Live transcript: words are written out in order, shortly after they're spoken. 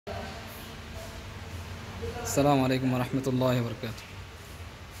আসসালামু আলাইকুম রহমতুল্লাহ বরকাত।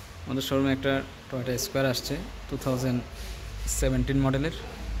 আমাদের শোরুমে একটা টয়োটা স্কোয়ার আসছে 2017 মডেলের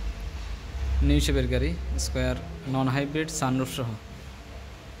নিউ শেপের গাড়ি। স্কোয়ার নন হাইব্রিড সানরুফ সহ।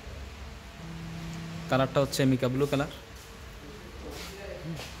 কালারটা হচ্ছে মিকা ব্লু কালার।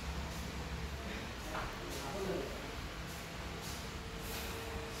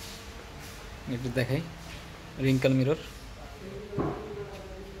 একটু দেখাই, রিঙ্কেল মিরর,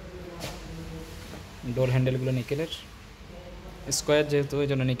 ডোর হ্যান্ডেলগুলো নিকেলের। স্কোয়ার যেহেতু ওই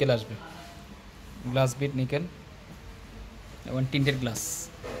জন্য নিকেল আসবে, গ্লাস বিট নিকেল এবং টিন্টেড গ্লাস।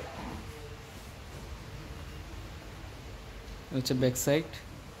 হচ্ছে ব্যাক সাইড,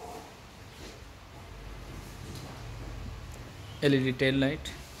 এলইডি টেল লাইট,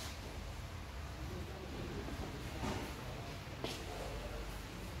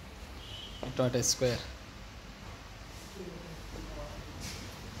 টয়োটা স্কোয়ার।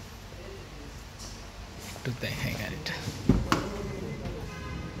 একটু দেখাই গাড়িটা।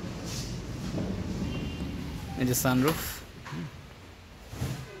 এই যে সানরুফ,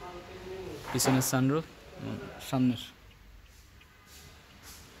 পিছনের সানরুফ, সামনের।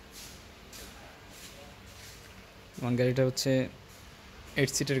 আমার গাড়িটা হচ্ছে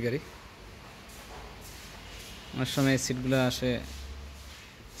 8 সিটের গাড়ি। অনেক সময় এই সিটগুলো আসে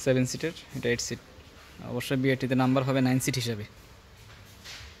 7 সিটের, এটা 8 সিট। অবশ্যই বিআরটিতে নাম্বার হবে 9 সিট হিসাবে।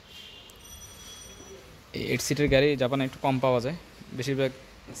 এই 8 সিটের গাড়ি জাপানে একটু কম পাওয়া যায়, বেশিরভাগ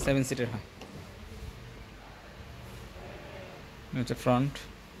 7 সিটের হয়। হচ্ছে ফ্রন্ট,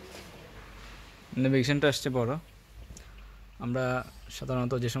 নেভিগেশনটা আসছে বড়। আমরা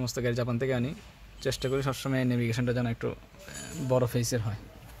সাধারণত যে সমস্ত গাড়ি জাপান থেকে আনি, চেষ্টা করি সবসময় নেভিগেশনটা যেন একটু বড় ফেসের হয়।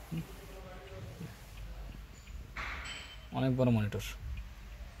 অনেক বড় মনিটর,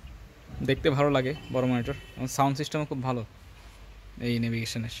 দেখতে ভালো লাগে বড় মনিটর, এবং সাউন্ড সিস্টেমও খুব ভালো এই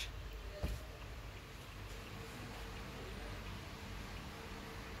নেভিগেশনের।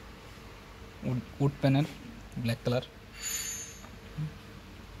 উড প্যানেল, ব্ল্যাক কালার,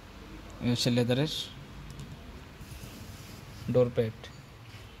 হচ্ছে লেদারের ডোর প্যাড।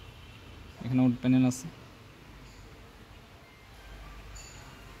 এখানে উড প্যানেল আছে।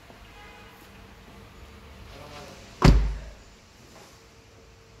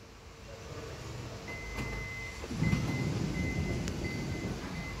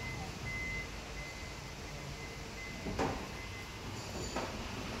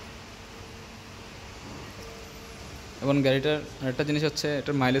 এবং গাড়িটার আরেকটা জিনিস হচ্ছে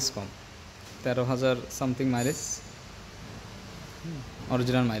এটার মাইলেজ কম, 13,000 সামথিং মাইলেজ,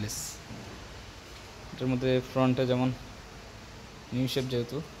 অরিজিনাল মাইলেজ। এটার মধ্যে ফ্রন্টে যেমন নিউ শেপ,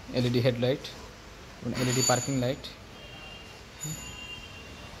 যেহেতু এলইডি হেডলাইট এবং LED parking light,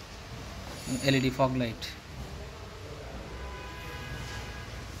 LED fog light.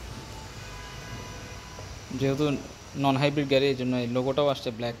 যেহেতু নন হাইব্রিড গাড়ি, এই জন্য এই লোগোটাও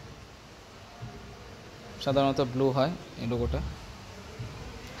আসছে ব্ল্যাক। সাধারণত ব্লু হয় এই লোগোটা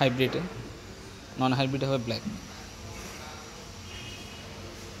হাইব্রিডে, নন হাইব্রিডে হবে ব্ল্যাক।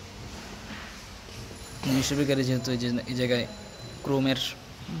 নিউশেপের গাড়ি যেহেতু এই জায়গায় ক্রোমের,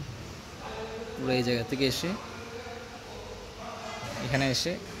 পুরো এই জায়গা থেকে এসে এখানে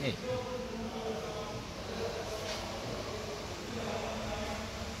এসে এই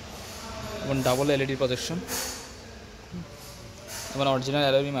এবং ডাবল এলইডি প্রজেকশন, এবং অরিজিনাল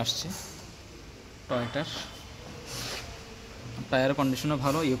অ্যালুমিনিয়াম আসছে টয়োটার। টায়ার কন্ডিশনও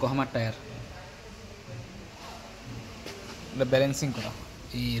ভালো, ইয়োকোহামার টায়ার। এটা ব্যালেন্সিং করা,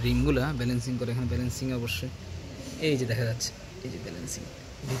 এই রিমগুলা ব্যালেন্সিং করে। এখানে ব্যালেন্সিং অবশ্যই এই যে দেখা যাচ্ছে, এই যে ব্যালেন্সিং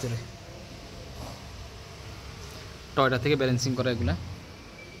ভিতরে টয়োটা থেকে ব্যালেন্সিং করা এগুলা।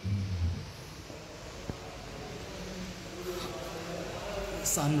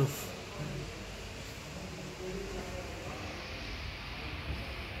 সানরুফ,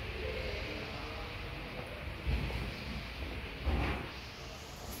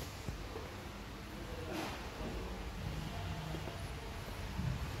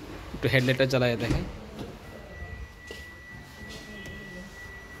 একটু হেডলাইটটা জ্বালায় দেখে।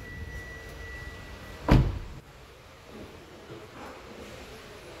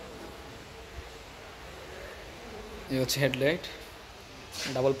 এই হচ্ছে headlight,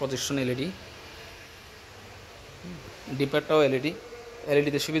 double projection LED, ডিপারটাও LED.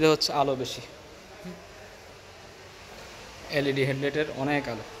 এলইডিতে সুবিধা হচ্ছে আলো বেশি, এলইডি হেডলাইটের অনেক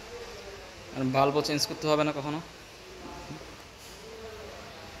আলো, আর বাল্বও চেঞ্জ করতে হবে না কখনো,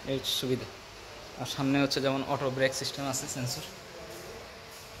 এর সুবিধা। আর সামনে হচ্ছে যেমন অটো ব্রেক সিস্টেম আছে, সেন্সর,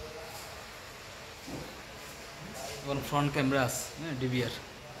 এবং ফ্রন্ট ক্যামেরা আছে, হ্যাঁ ডিভিআর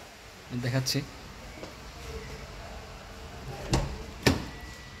দেখাচ্ছি।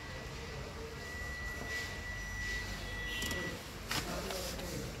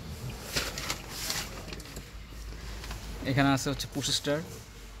 এখানে আছে হচ্ছে পুশ স্টার্ট,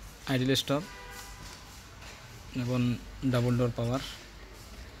 আইডল স্টপ এবং ডাবল ডোর পাওয়ার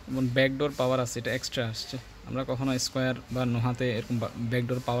এবং ব্যাক ডোর পাওয়ার আছে, এটা এক্সট্রা আসছে। আমরা কখনো স্কোয়ার বা নোহাতে এরকম ব্যাক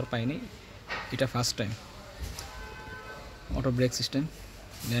ডোর পাওয়ার পাইনি, এটা first time. Auto brake system,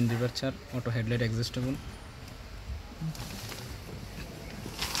 land রিভার্সার, auto headlight adjustable.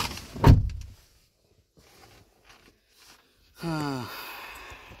 হ্যাঁ,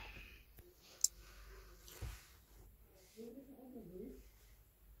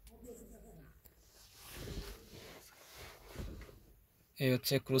 এই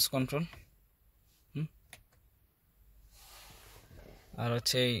হচ্ছে ক্রুজ কন্ট্রোল, আর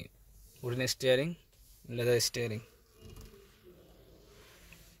হচ্ছে এই উডেন স্টিয়ারিং, লেদার স্টিয়ারিং।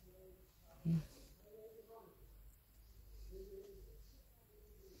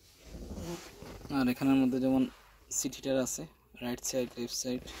 আর এখানের মধ্যে যেমন সিট হিটার আছে, right side, left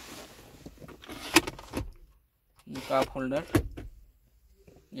side, cup holder,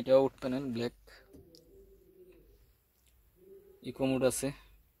 এটাও would panel black. Eco mode আছে,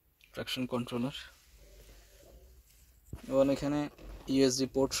 ট্রাকশন কন্ট্রোলার, এবং এখানে ইউএসবি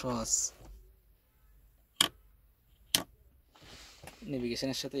পোর্ট সহ আছে।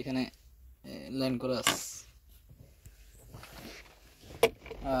 নেভিগেশনের সাথে এখানে লাইন করা আছে।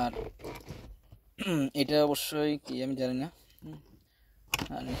 আর এটা অবশ্যই কি আমি জানি না।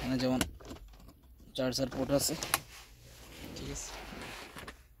 আর এখানে যেমন চার্জার পোর্ট আছে, ঠিক আছে,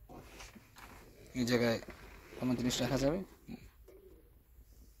 এই জায়গায় কোনো জিনিস রাখা যাবে।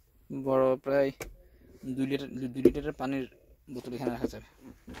 বড় প্রায় 2 লিটারের পানির বোতল এখানে রাখা যাবে।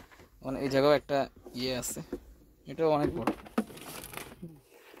 মানে এই জায়গাও একটা ইয়ে আছে, এটাও অনেক বড়,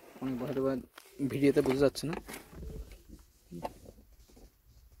 অনেক বড়, এটা ভিডিওতে বোঝা যাচ্ছে না।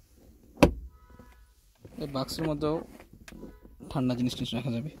 এই বাক্সের মধ্যেও ঠান্ডা জিনিস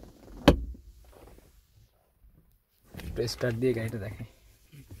রাখা যাবে। স্টার্ট দিয়ে গাড়িটা দেখে।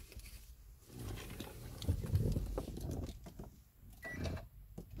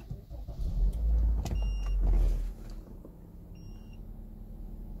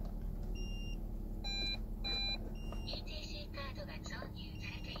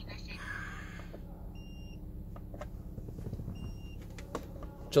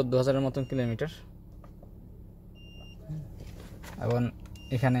 $14,000-এর মতন কিলোমিটার। এবং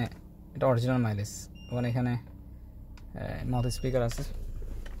এখানে এটা অরিজিনাল মাইলেজ। এবং এখানে মাউথ স্পিকার আছে,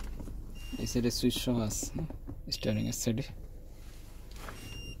 এই সাইডে সুইচ সহ আছে, স্টিয়ারিং এর সাইডে।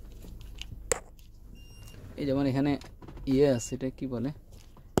 এই যেমন এখানে ইয়ে আছে, এটা কি বলে,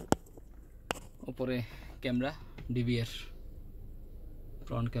 উপরে ক্যামেরা, ডিভিআর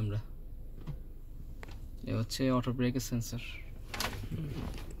ফ্রন্ট ক্যামেরা। এ হচ্ছে অটো ব্রেকের সেন্সর।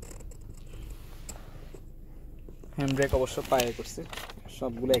 হ্যান্ড ব্রেক অবশ্য পায়ে করছে,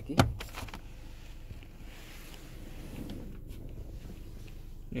 সবগুলো একই।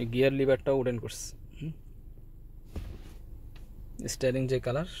 গিয়ার লিভারটাও উডেন করছে। স্টিয়ারিং যে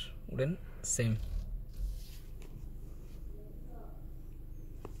কালার উডেন সেম।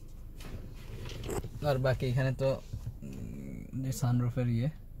 আর বাকি এখানে তো যে সানরুফের ইয়ে,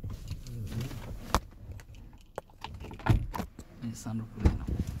 সানরুফ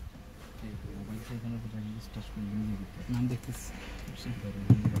নাম দেখতেছি।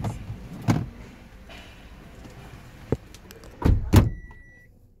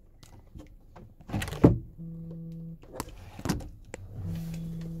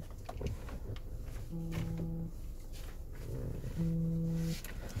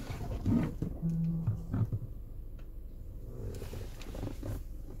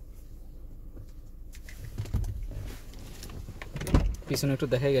 পিছনে একটু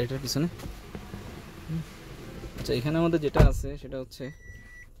দেখাই গাড়িটার পিছনে। আচ্ছা, এখানে আমাদের যেটা আছে সেটা হচ্ছে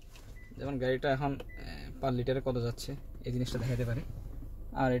যেমন গাড়িটা এখন পার লিটারে কত যাচ্ছে এই জিনিসটা দেখাতে পারে।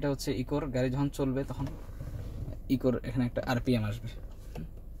 আর এটা হচ্ছে ইকোর, গাড়ি যখন চলবে তখন ইকোর এখানে একটা আরপিএম আসবে,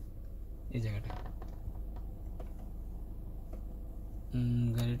 এই জায়গাটা।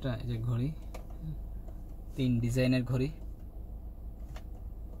 গাড়িটা এই যে ঘড়ি, 3 ডিজাইনের ঘড়ি,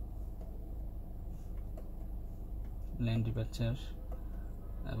 ল্যান্ড রিপারচার।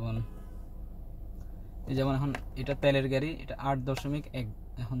 এবং এই যেমন এখন এটা তেলের গাড়ি, এটা 8.1।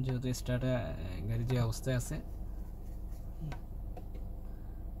 এখন যেহেতু স্টার্টে গাড়ি যে অবস্থায় আছে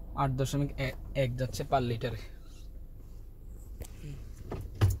 8.1 যাচ্ছে পার লিটারে।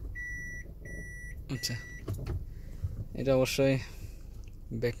 আচ্ছা, এটা অবশ্যই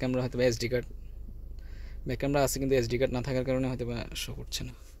ব্যাক ক্যামেরা, হয়তো বা এসডি কার্ড, ব্যাক ক্যামেরা আছে কিন্তু এসডি কার্ড না থাকার কারণে হয়তো বা শো করছে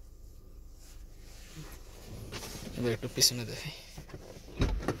না। এবার একটু পিছনে দেখাই।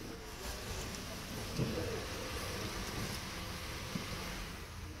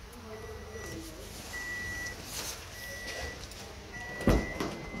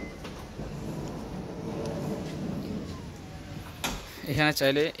 এখানে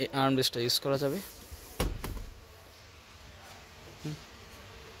চাইলে এই আর্মরেস্টটা ইউজ করা যাবে।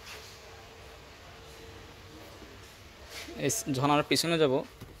 যখন আমরা পিছনে যাব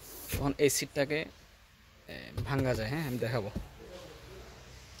তখন এই সিটটাকে ভাঙ্গা যায়, হ্যাঁ আমি দেখাবো।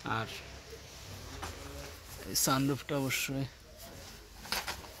 আর সানরুফটা অবশ্যই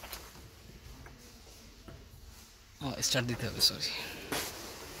স্টার্ট দিতে হবে, সরি।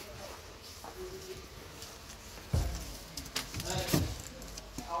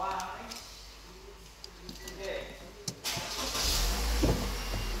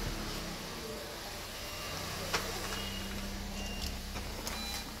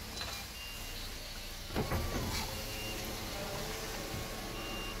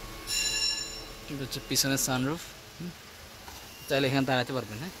 এটা হচ্ছে পিছনের সানরুফ, চাইলে এখানে দাঁড়াতে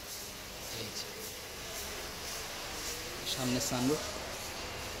পারবেন। হ্যাঁ, সামনে সানরুফ,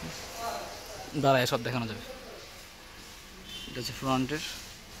 দাঁড়ায় সব দেখানো যাবে। এটা হচ্ছে ফ্রন্টের,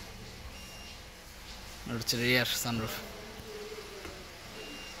 আর হচ্ছে রিয়ার সানরুফ।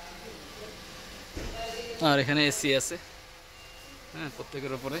 আর এখানে এসি আছে, হ্যাঁ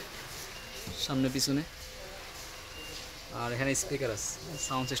প্রত্যেকের ওপরে, সামনে পিছনে। আর এখানে স্পিকার আছে,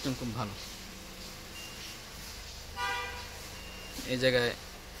 সাউন্ড সিস্টেম খুব ভালো। এই জায়গায়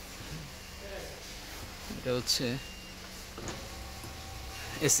এটা হচ্ছে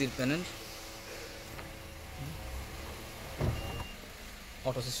এসির প্যানেল,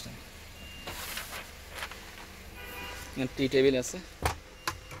 অটো সিস্টেম। টি টেবিল আছে,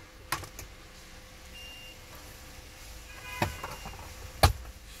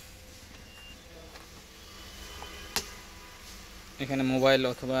 এখানে মোবাইল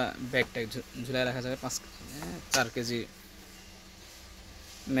অথবা ব্যাগ ট্যাগ ঝুলায় রাখা যাবে। 4 কেজি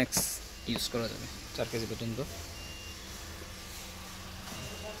ম্যাক্স ইউজ করা যাবে, 4 কেজি পর্যন্ত।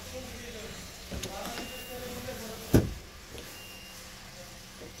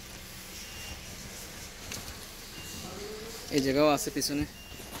 এই জায়গাও আছে পিছনে,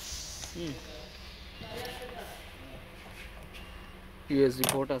 ইউএসবি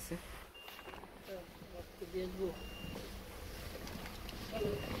পোর্ট আছে।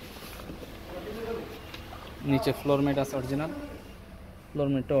 নিচে ফ্লোর ম্যাট আছে অরিজিনাল, ফ্লোর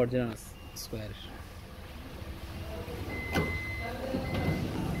ম্যাটটা অরিজিনাল আছে স্কোয়ার।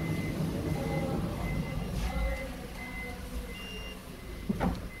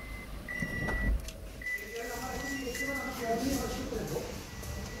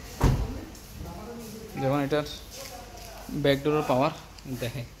 যেমন এটার ব্যাকডোরের পাওয়ার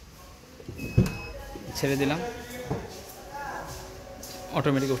দেখে, ছেড়ে দিলাম,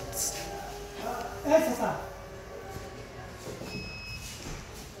 অটোমেটিক উঠছে।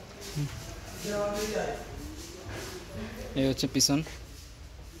 এই হচ্ছে পিছন,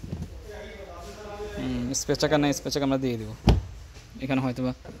 স্পেস চাকা নাই, স্পেস চাকা আমরা দিয়ে দেবো। এখানে হয়তো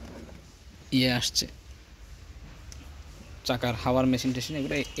বা আসছে চাকার হাওয়ার মেশিন টেশিন,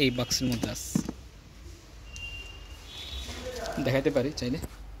 এগুলো এই বাক্সের মধ্যে আছে, দেখাইতে পারি চাইলে।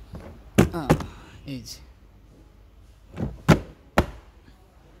 এই যে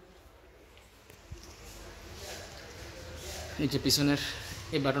এই যে পিছনের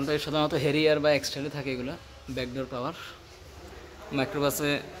এই বাটনটা সাধারণত হেরিয়ার বা এক্সট্রালে থাকে, এগুলো ব্যাকডোর পাওয়ার।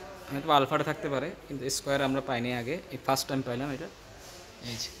 মাইক্রোবাসে হয়তো আলফাটা থাকতে পারে, কিন্তু স্কোয়ার আমরা পাইনি আগে, এই ফার্স্ট টাইম পাইলাম এটা।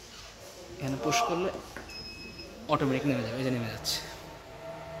 এই যে এখানে পুশ করলে অটোমেটিক নেমে যাবে, এই যে নেমে যাচ্ছে।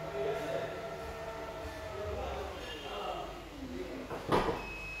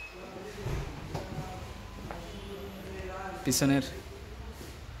 পিছনের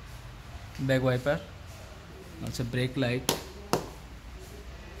ব্যাক ওয়াইপার, হচ্ছে ব্রেক লাইট,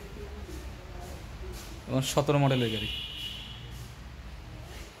 এবং 17 মডেলের গাড়ি,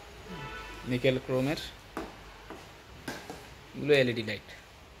 নিকেল ক্রোমের, এগুলো এলইডি লাইট।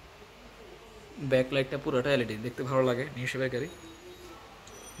 ব্যাক লাইটটা পুরোটা এলইডি, দেখতে ভালো লাগে, নিউ শেপের গাড়ি।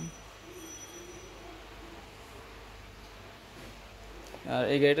 আর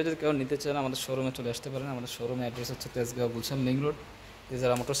এই গাড়িটা যদি কেউ নিতে চান আমাদের শোরুমে চলে আসতে পারেন। আমাদের শোরুমের অ্যাড্রেস হচ্ছে Tejgaon Gulshan link road,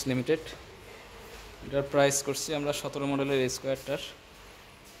 তিজারা motors limited. এটার প্রাইস করছি আমরা 17 মডেলের স্কোয়ারটার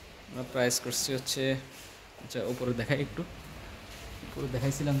আমরা প্রাইস করছি হচ্ছে, আচ্ছা উপরে দেখাই, একটু উপরে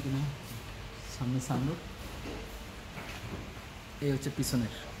দেখাইছিলাম কিনা, সামনে সানরুফ, এই হচ্ছে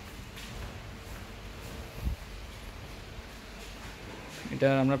পিছনের। এটা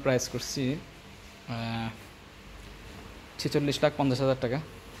আমরা প্রাইস করছি 46,50,000 টাকা।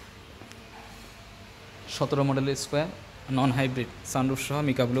 17 মডেলের স্কোয়ার, নন হাইব্রিড, সানরুফ সহ,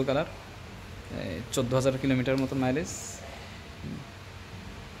 মিকা ব্লু কালার, 14,000 কিলোমিটার মতো মাইলেজ।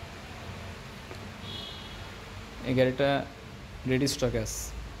 এই গাড়িটা রেডি স্টকে আছে।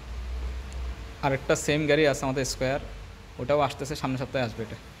 আরেকটা সেম গাড়ি আছে আমাদের স্কোয়ার, ওটাও আসতেছে, সামনের সপ্তাহে আসবে।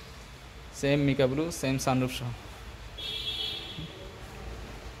 এটা সেম মিকা ব্লু, সেম সানরুফ সহ।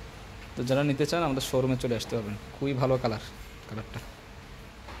 তো যারা নিতে চান আমাদের শোরুমে চলে আসতে পারবেন। খুবই ভালো কালারটা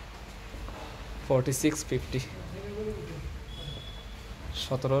 4650,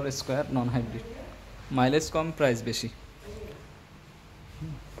 17 স্কোয়ার, নন হাইব্রিড, মাইলেজ কম, প্রাইস বেশি।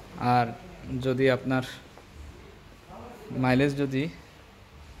 আর যদি আপনার মাইলেজ যদি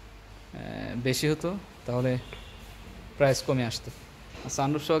বেশি হতো তাহলে প্রাইস কমে আসতো। আর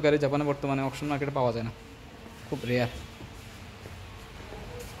সানরুফ সহ গাড়ি জাপানে বর্তমানে অকশন মার্কেটে পাওয়া যায় না, খুব রেয়ার।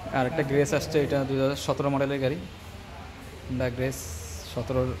 আর একটা গ্রেস আসছে, এটা 2017 মডেলের গাড়ি, Honda grace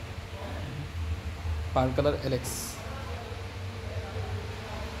 17 pearl colour LX.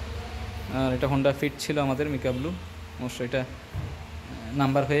 আর এটা হোন্ডা ফিট ছিল আমাদের মিকা ব্লু, অবশ্য এটা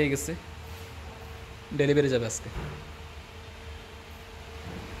নাম্বার হয়ে গেছে, ডেলিভারি যাবে আজকে।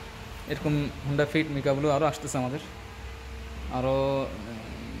 এরকম হোন্ডা ফিট মিকা ব্লু আরও আসতেছে আমাদের, আরও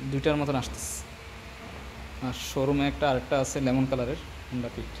 2টার মতন আসতেছে। আর শোরুমে আরেকটা আছে লেমন কালারের Honda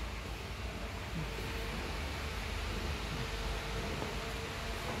fit.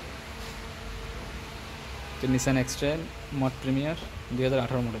 Nissan এক্সট্রাইল mod premier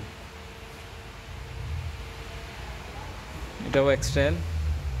 2018 model, এটাও এক্সট্রাইল,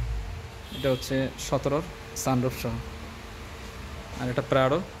 এটা হচ্ছে 17 সানরুফ সহ। আর এটা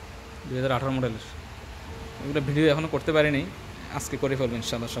প্রাডো 2018 মডেলের। এগুলো ভিডিও এখনও করতে পারিনি, আজকে করে ফেলবো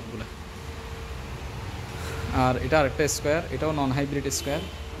ইনশাআল্লাহ সবগুলো। আর এটা আরেকটা স্কোয়ার, এটাও নন হাইব্রিড স্কোয়ার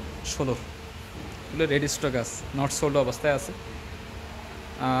 16, এগুলো রেডি স্টক আছে, নট সোল্ড অবস্থায় আছে।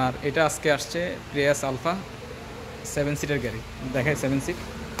 আর এটা আজকে আসছে প্রিয়াস আলফা 7 সিটের গাড়ি, দেখায় 7 সিট,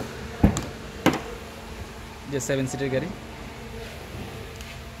 যে 7 সিটের গাড়ি।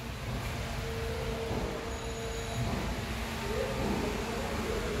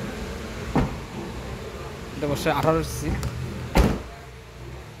 এটা বসে 18 সিসি,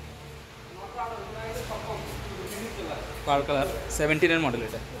 পার্ল কালার, 17-এর মডেল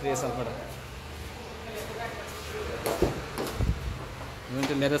এটা প্রিয়াস আলফাটা।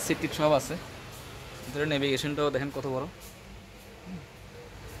 লেদার সিট টিট সব আছে, ভিতরে নেভিগেশনটাও দেখেন কত বড়।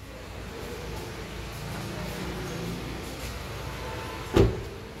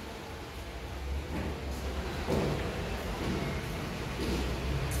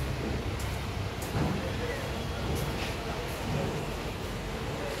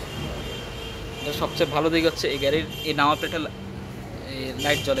 এটা সবচেয়ে ভালো দিক হচ্ছে এই গাড়ির এই নাম্বার প্লেটে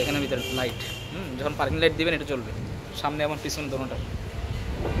লাইট জ্বলে, এখানে ভিতরে লাইট, যখন পার্কিং লাইট দিবেন এটা চলবে, সামনে এবং পিছনে দোনোটা।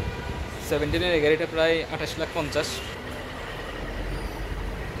 17-এর এই গাড়িটা প্রায় 28,50,000,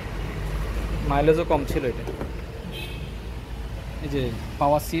 মাইলেজও কম ছিল এটা। এই যে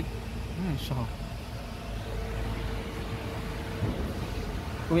পাওয়ার সিট সহ,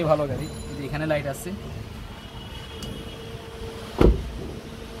 খুবই ভালো গাড়ি। যে এখানে লাইট আছে,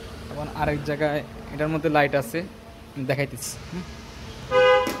 এখন আরেক জায়গায় এটার মধ্যে লাইট আছে, দেখাইতেছি।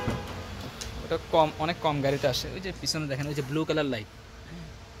 ওটা কম, অনেক কম গাড়িটা আসে। ওই যে পিছনে দেখেন ওই যে ব্লু কালার লাইট,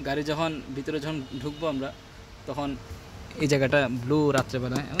 গাড়ি যখন ভিতরে যখন ঢুকবো আমরা তখন এই জায়গাটা ব্লু,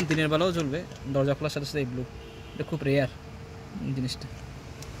 রাত্রেবেলায় এবং দিনের বেলাও চলবে, দরজা খোলার সাথে সাথে এই ব্লু। এটা খুব রেয়ার জিনিসটা,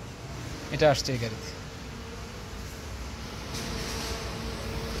 এটা আসছে এই গাড়িতে।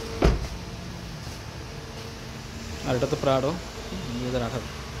 আর এটা তো প্রাডো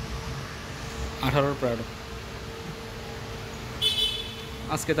 2018 প্রাডো।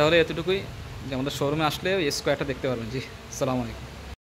 আজকে তাহলে এতটুকুই, যে আমাদের শোরুমে আসলে ওই স্কোয়ারটা দেখতে পারবেন। জি, আসসালামু আলাইকুম।